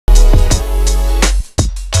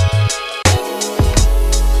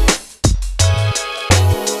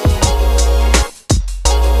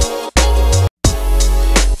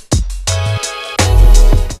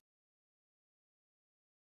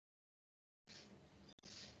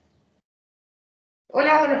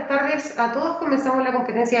Hola, buenas tardes a todos. Comenzamos la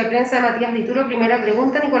conferencia de prensa de Matías Dituro. Primera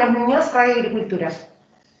pregunta, Nicolás Muñoz, Radio Agricultura.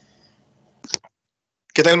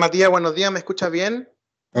 ¿Qué tal, Matías? Buenos días, ¿me escuchas bien?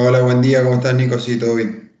 Hola, buen día, ¿cómo estás, Nico? Sí, todo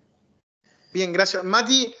bien. Bien, gracias.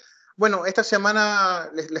 Mati, bueno, esta semana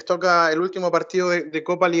les toca el último partido de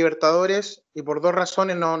Copa Libertadores y por dos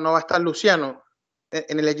razones no va a estar Luciano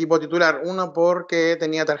en el equipo titular. Uno porque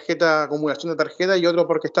tenía acumulación de tarjeta, y otro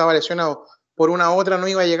porque estaba lesionado. Por una u otra no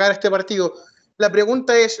iba a llegar a este partido. La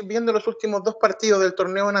pregunta es, viendo los últimos dos partidos del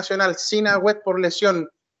torneo nacional sin Agüet por lesión,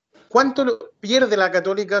 ¿cuánto pierde la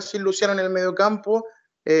Católica sin Luciano en el mediocampo?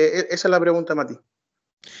 Esa es la pregunta, Mati.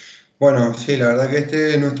 Bueno, sí, la verdad que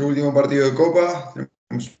este es nuestro último partido de Copa.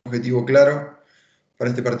 Tenemos un objetivo claro para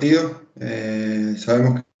este partido.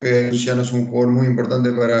 Sabemos que Luciano es un jugador muy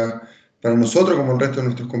importante para nosotros, como el resto de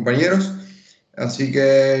nuestros compañeros. Así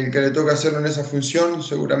que el que le toca hacerlo en esa función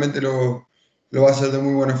seguramente lo va a hacer de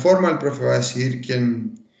muy buena forma. El profe va a decidir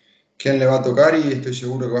quién le va a tocar y estoy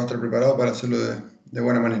seguro que va a estar preparado para hacerlo de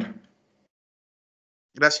buena manera.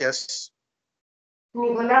 Gracias.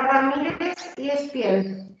 Nicolás Ramírez,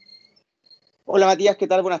 ESPN. Hola Matías, ¿qué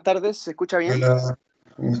tal? Buenas tardes, ¿se escucha bien? Hola,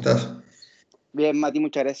 ¿cómo estás? Bien, Mati,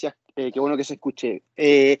 muchas gracias, qué bueno que se escuche.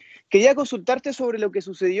 Quería consultarte sobre lo que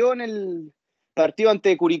sucedió en el partido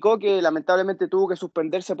ante Curicó, que lamentablemente tuvo que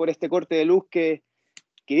suspenderse por este corte de luz que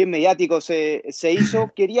bien mediático se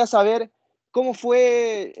hizo. Quería saber cómo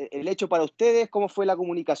fue el hecho para ustedes, cómo fue la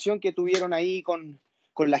comunicación que tuvieron ahí con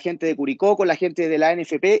la gente de Curicó, con la gente de la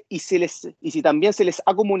NFP, y si también se les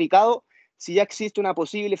ha comunicado si ya existe una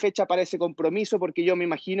posible fecha para ese compromiso, porque yo me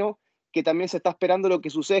imagino que también se está esperando lo que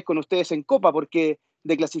sucede con ustedes en Copa, porque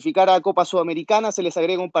de clasificar a Copa Sudamericana se les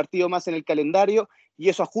agrega un partido más en el calendario y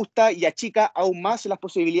eso ajusta y achica aún más las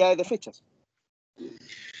posibilidades de fechas.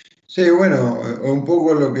 Sí, bueno, un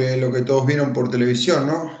poco lo que todos vieron por televisión,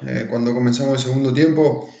 ¿no? Cuando comenzamos el segundo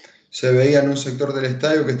tiempo se veía en un sector del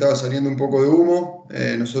estadio que estaba saliendo un poco de humo.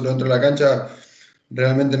 Nosotros dentro de la cancha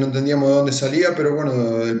realmente no entendíamos de dónde salía, pero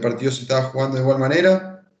bueno, el partido se estaba jugando de igual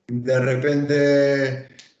manera. De repente,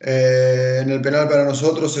 en el penal para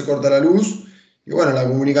nosotros se corta la luz. Y bueno, la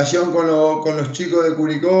comunicación con los chicos de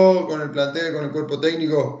Curicó, con el plantel, con el cuerpo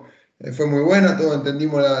técnico, fue muy buena. Todos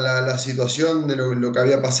entendimos la situación de lo que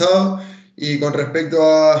había pasado. Y con respecto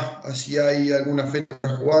a si hay alguna fecha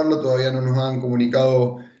para jugarlo, todavía no nos han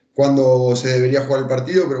comunicado cuándo se debería jugar el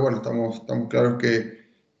partido, pero bueno, estamos claros que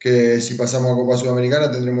si pasamos a Copa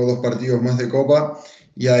Sudamericana tendremos dos partidos más de Copa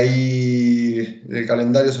y ahí el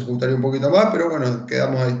calendario se ajustaría un poquito más, pero bueno,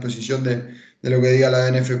 quedamos a disposición de lo que diga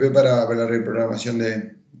la NFP para la reprogramación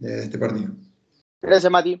de este partido.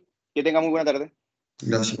 Gracias, Mati. Que tenga muy buena tarde.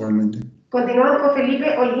 Gracias, igualmente. Continuamos con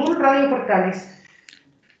Felipe Holguín, Radio Portales.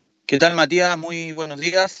 ¿Qué tal, Matías? Muy buenos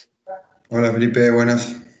días. Hola, Felipe,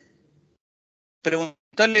 buenas.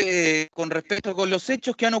 Preguntarle con respecto con los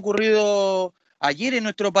hechos que han ocurrido ayer en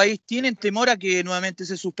nuestro país, ¿tienen temor a que nuevamente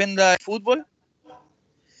se suspenda el fútbol?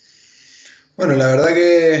 Bueno, la verdad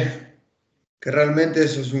que realmente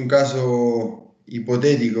eso es un caso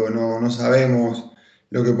hipotético, no sabemos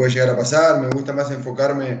lo que puede llegar a pasar. Me gusta más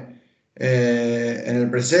enfocarme en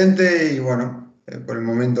el presente y bueno, por el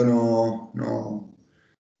momento no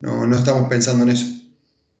estamos pensando en eso.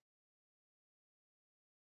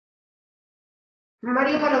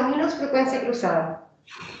 Mario Palominos, Frecuencia Cruzada.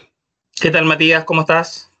 ¿Qué tal, Matías? ¿Cómo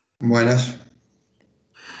estás? Buenas.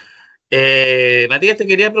 Matías, te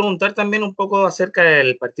quería preguntar también un poco acerca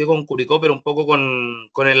del partido con Curicó, pero un poco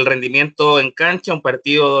con el rendimiento en cancha, un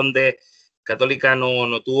partido donde Católica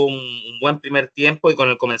no tuvo un buen primer tiempo y con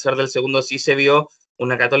el comenzar del segundo sí se vio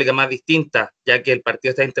una Católica más distinta, ya que el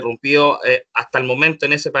partido está interrumpido hasta el momento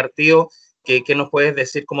en ese partido. ¿Qué nos puedes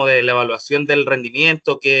decir como de la evaluación del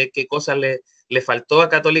rendimiento? ¿Qué cosas le faltó a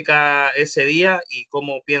Católica ese día y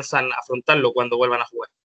cómo piensan afrontarlo cuando vuelvan a jugar?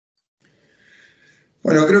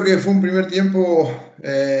 Bueno, creo que fue un primer tiempo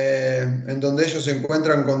en donde ellos se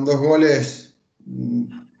encuentran con dos goles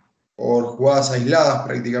por jugadas aisladas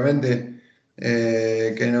prácticamente,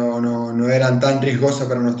 que no eran tan riesgosas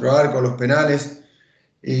para nuestro arco, los penales,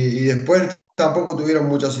 y después tampoco tuvieron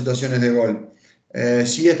muchas situaciones de gol.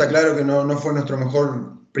 Sí está claro que no fue nuestro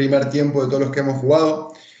mejor primer tiempo de todos los que hemos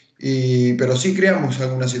jugado, pero sí creamos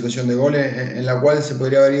alguna situación de gol en la cual se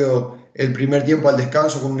podría haber ido el primer tiempo al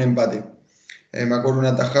descanso con un empate. Me acuerdo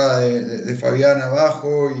una tajada de Fabián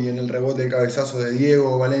abajo y en el rebote el cabezazo de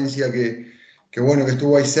Diego Valencia que bueno, que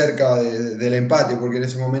estuvo ahí cerca del empate, porque en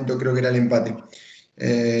ese momento creo que era el empate.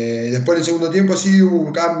 Después en el segundo tiempo sí hubo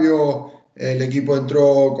un cambio, el equipo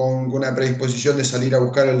entró con una predisposición de salir a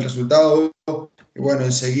buscar el resultado y bueno,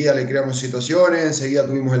 enseguida le creamos situaciones, enseguida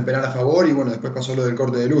tuvimos el penal a favor y bueno, después pasó lo del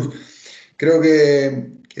corte de luz. creo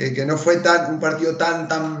que no fue un partido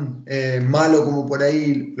tan malo como por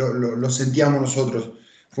ahí lo sentíamos nosotros.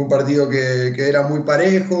 Fue un partido que era muy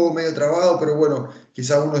parejo, medio trabado, pero bueno,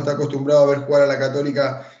 quizá uno está acostumbrado a ver jugar a la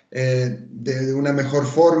Católica de una mejor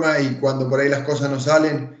forma, y cuando por ahí las cosas no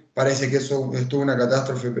salen, parece que eso es toda una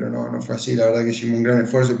catástrofe, pero no fue así. La verdad que hicimos un gran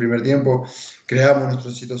esfuerzo el primer tiempo, creamos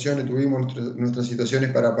nuestras situaciones, tuvimos nuestras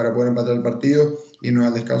situaciones para poder empatar el partido y irnos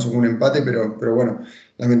al descanso con un empate, pero bueno,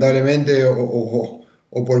 lamentablemente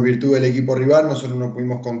o por virtud del equipo rival, nosotros no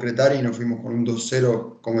pudimos concretar y nos fuimos con un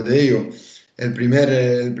 2-0, como te digo. El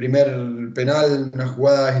primer penal, una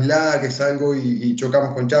jugada aislada que salgo y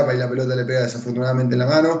chocamos con Chapa y la pelota le pega desafortunadamente en la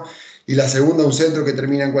mano. Y la segunda, un centro que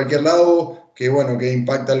termina en cualquier lado, que bueno, que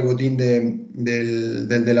impacta el botín del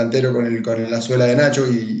delantero con la suela de Nacho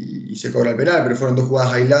y se cobra el penal. Pero fueron dos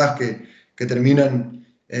jugadas aisladas que terminan,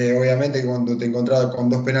 obviamente, cuando te encontrás con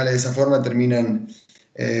dos penales de esa forma, terminan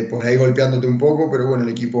por ahí golpeándote un poco. Pero bueno, el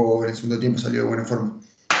equipo en el segundo tiempo salió de buena forma.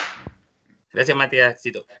 Gracias, Matías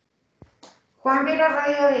Dituro. Juan Vera,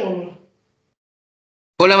 Radio ADN.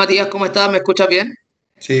 Hola Matías, ¿cómo estás? ¿Me escuchas bien?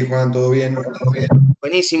 Sí, Juan, todo bien.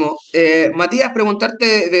 Buenísimo. Matías,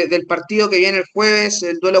 preguntarte del partido que viene el jueves,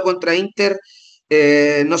 el duelo contra Inter.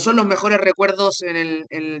 No son los mejores recuerdos en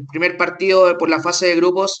el primer partido por la fase de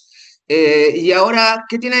grupos. Y ahora,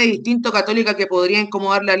 ¿qué tiene de distinto Católica que podría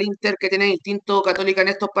incomodarle al Inter? ¿Qué tiene de distinto Católica en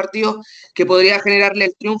estos partidos que podría generarle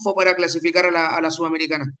el triunfo para clasificar a la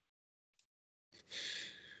Sudamericana?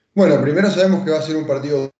 Bueno, primero sabemos que va a ser un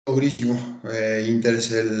partido durísimo. Inter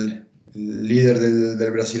es el líder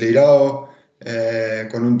del Brasileirao,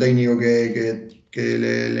 con un técnico que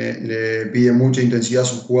le pide mucha intensidad a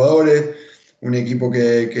sus jugadores, un equipo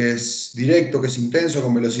que es directo, que es intenso,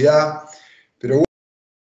 con velocidad, pero bueno,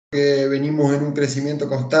 que venimos en un crecimiento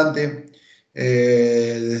constante,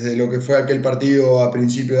 desde lo que fue aquel partido a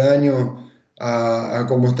principio de año a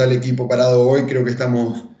cómo está el equipo parado hoy. Creo que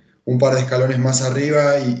estamos un par de escalones más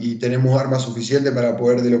arriba y tenemos armas suficientes para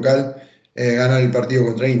poder de local ganar el partido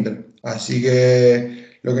contra Inter. Así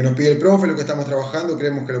que lo que nos pide el profe, lo que estamos trabajando,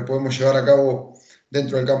 creemos que lo podemos llevar a cabo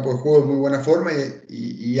dentro del campo de juego de muy buena forma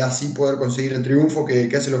y así poder conseguir el triunfo que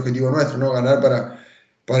es el objetivo nuestro, ¿no? Ganar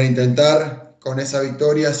para intentar con esa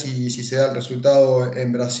victoria, si se da el resultado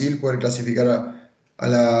en Brasil, poder clasificar a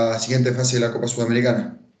la siguiente fase de la Copa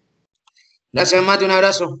Sudamericana. Gracias, Mati, un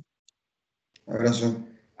abrazo. Abrazo.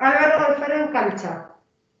 Álvaro Alfaro en cancha.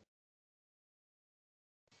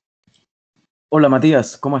 Hola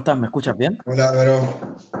Matías, ¿cómo estás? ¿Me escuchas bien? Hola,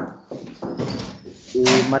 Álvaro.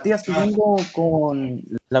 Matías, siguiendo con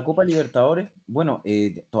la Copa Libertadores, bueno,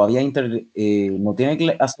 todavía Inter no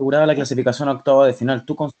tiene asegurada la clasificación a octavos de final.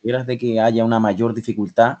 ¿Tú consideras de que haya una mayor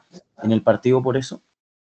dificultad en el partido por eso?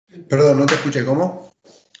 Perdón, no te escuché, ¿cómo?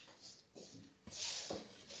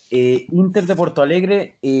 Inter de Porto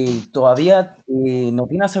Alegre todavía no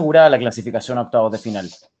tiene asegurada la clasificación a octavos de final.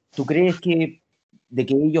 ¿Tú crees que de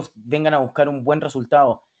que ellos vengan a buscar un buen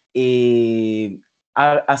resultado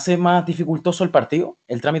hace más dificultoso el partido,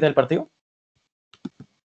 el trámite del partido?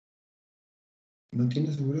 ¿No tiene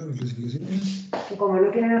asegurada la clasificación? Como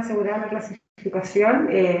no tienen asegurada la clasificación,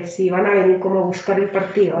 si van a venir como a buscar el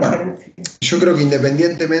partido. Bueno, yo creo que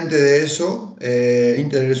independientemente de eso,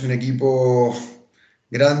 Inter es un equipo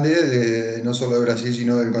grande, no solo de Brasil,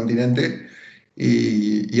 sino del continente,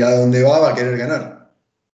 y a donde va a querer ganar.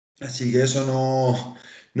 Así que eso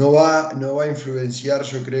no va a influenciar,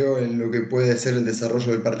 yo creo, en lo que puede ser el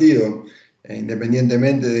desarrollo del partido.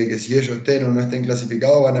 Independientemente de que si ellos estén o no estén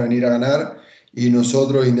clasificados, van a venir a ganar, y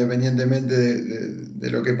nosotros, independientemente de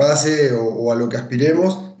lo que pase o a lo que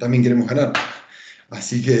aspiremos, también queremos ganar.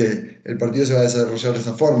 Así que el partido se va a desarrollar de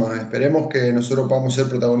esa forma. Esperemos que nosotros podamos ser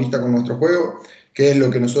protagonistas con nuestro juego, que es lo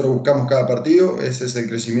que nosotros buscamos cada partido. Ese es el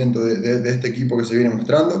crecimiento de este equipo que se viene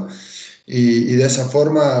mostrando, y de esa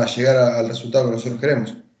forma llegar al resultado que nosotros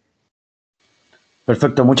queremos.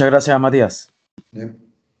 Perfecto, muchas gracias, Matías. Bien.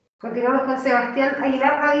 Continuamos con Sebastián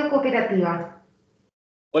Aguilar, Radio Cooperativa.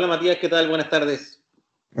 Hola Matías, ¿qué tal? Buenas tardes.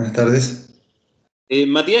 Buenas tardes.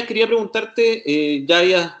 Matías, quería preguntarte, ya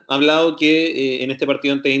habías hablado que en este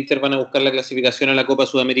partido ante Inter van a buscar la clasificación a la Copa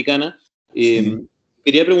Sudamericana. Sí.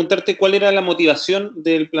 Quería preguntarte cuál era la motivación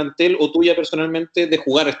del plantel o tuya personalmente de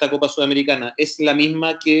jugar esta Copa Sudamericana. ¿Es la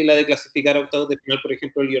misma que la de clasificar a octavos de final, por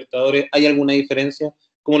ejemplo, el Libertadores? ¿Hay alguna diferencia?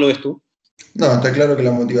 ¿Cómo lo ves tú? No, está claro que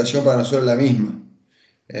la motivación para nosotros es la misma.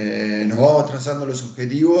 Nos vamos trazando los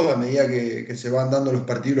objetivos a medida que se van dando los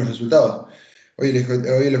partidos y los resultados. Hoy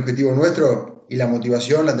el objetivo nuestro y la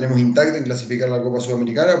motivación la tenemos intacta en clasificar a la Copa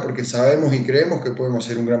Sudamericana, porque sabemos y creemos que podemos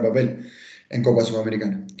hacer un gran papel en Copa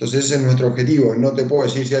Sudamericana. Entonces ese es nuestro objetivo. No te puedo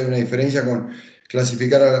decir si hay una diferencia con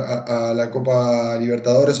clasificar a la Copa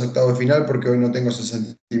Libertadores, octavo de final, porque hoy no tengo ese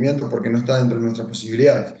sentimiento, porque no está dentro de nuestras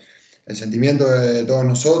posibilidades. El sentimiento de todos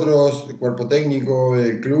nosotros, del cuerpo técnico,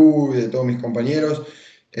 del club, de todos mis compañeros,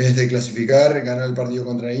 es de clasificar, ganar el partido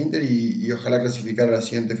contra Inter y ojalá clasificar a la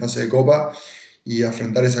siguiente fase de Copa y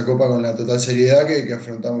afrontar esa Copa con la total seriedad que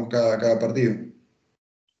afrontamos cada partido.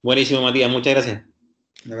 Buenísimo, Matías, muchas gracias.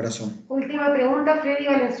 Un abrazo. Última pregunta, Freddy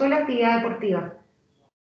Valenzuela, actividad deportiva.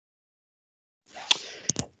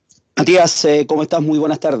 Matías, ¿cómo estás? Muy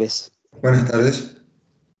buenas tardes. Buenas tardes.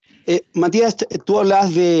 Matías, tú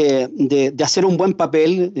hablas de hacer un buen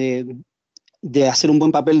papel, de hacer un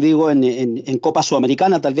buen papel, digo, en Copa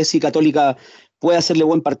Sudamericana. Tal vez si Católica puede hacerle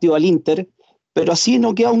buen partido al Inter, pero así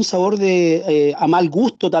no queda un sabor a mal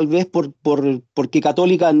gusto, tal vez, porque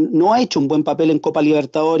Católica no ha hecho un buen papel en Copa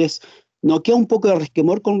Libertadores. ¿No queda un poco de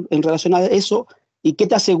resquemor en relación a eso? ¿Y qué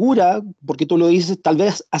te asegura, porque tú lo dices, tal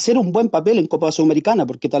vez hacer un buen papel en Copa Sudamericana?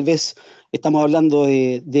 Porque tal vez estamos hablando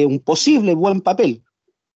de un posible buen papel.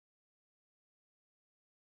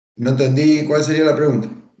 No entendí cuál sería la pregunta.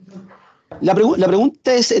 La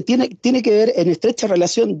pregunta es, tiene que ver en estrecha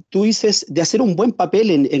relación, tú dices, de hacer un buen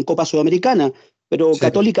papel en Copa Sudamericana, pero Sí.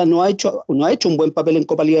 Católica no ha hecho un buen papel en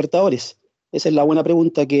Copa Libertadores. Esa es la buena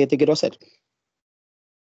pregunta que te quiero hacer.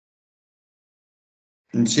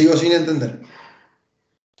 Sigo sin entender.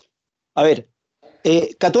 A ver,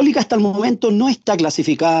 Católica hasta el momento no está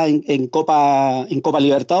clasificada en Copa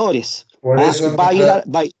Libertadores. Por eso Va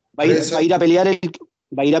eso- a ir a pelear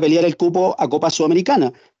el cupo a Copa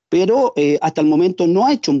Sudamericana, pero hasta el momento no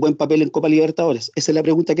ha hecho un buen papel en Copa Libertadores. Esa es la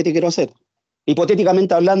pregunta que te quiero hacer.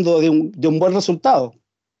 Hipotéticamente hablando de un buen resultado.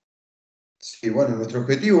 Sí, bueno, nuestro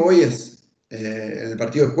objetivo hoy es en el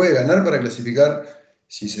partido de jueves ganar para clasificar,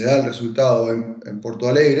 si se da el resultado en Porto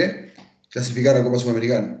Alegre, clasificar a Copa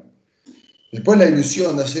Sudamericana. Después la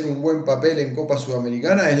ilusión de hacer un buen papel en Copa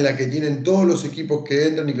Sudamericana es la que tienen todos los equipos que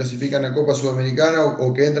entran y clasifican a Copa Sudamericana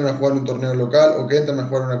o que entran a jugar un torneo local o que entran a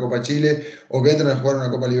jugar una Copa Chile o que entran a jugar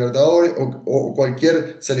una Copa Libertadores o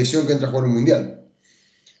cualquier selección que entra a jugar un Mundial.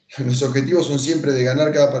 Los objetivos son siempre de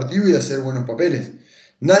ganar cada partido y de hacer buenos papeles.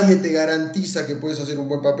 Nadie te garantiza que puedes hacer un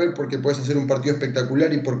buen papel porque puedes hacer un partido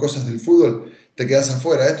espectacular y por cosas del fútbol te quedas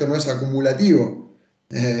afuera. Esto no es acumulativo.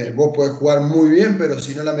 Vos podés jugar muy bien, pero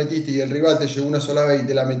si no la metiste y el rival te llegó una sola vez y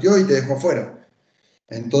te la metió y te dejó afuera.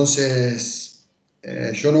 Entonces,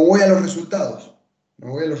 yo no voy a los resultados. No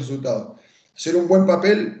voy a los resultados. Hacer un buen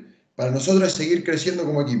papel para nosotros es seguir creciendo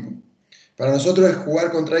como equipo. Para nosotros es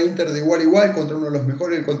jugar contra Inter de igual a igual, contra uno de los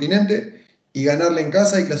mejores del continente y ganarle en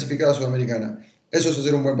casa y clasificar a Sudamericana. Eso es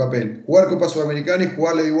hacer un buen papel. Jugar Copa Sudamericana y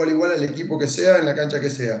jugarle de igual a igual al equipo que sea, en la cancha que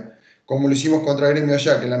sea. Como lo hicimos contra Gremio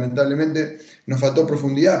allá, que lamentablemente nos faltó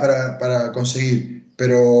profundidad para conseguir.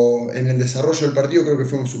 Pero en el desarrollo del partido creo que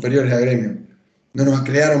fuimos superiores a Gremio. No nos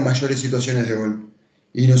crearon mayores situaciones de gol.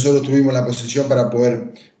 Y nosotros tuvimos la posesión para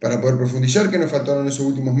poder profundizar, que nos faltaron esos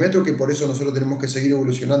últimos metros, que por eso nosotros tenemos que seguir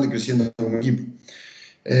evolucionando y creciendo como equipo.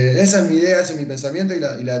 Esa es mi idea, ese es mi pensamiento y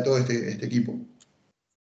la de todo este equipo.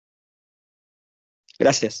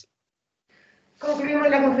 Gracias. Concluimos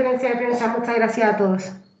la conferencia de prensa. Muchas gracias a todos.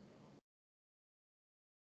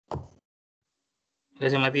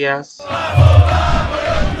 Gracias, Matías.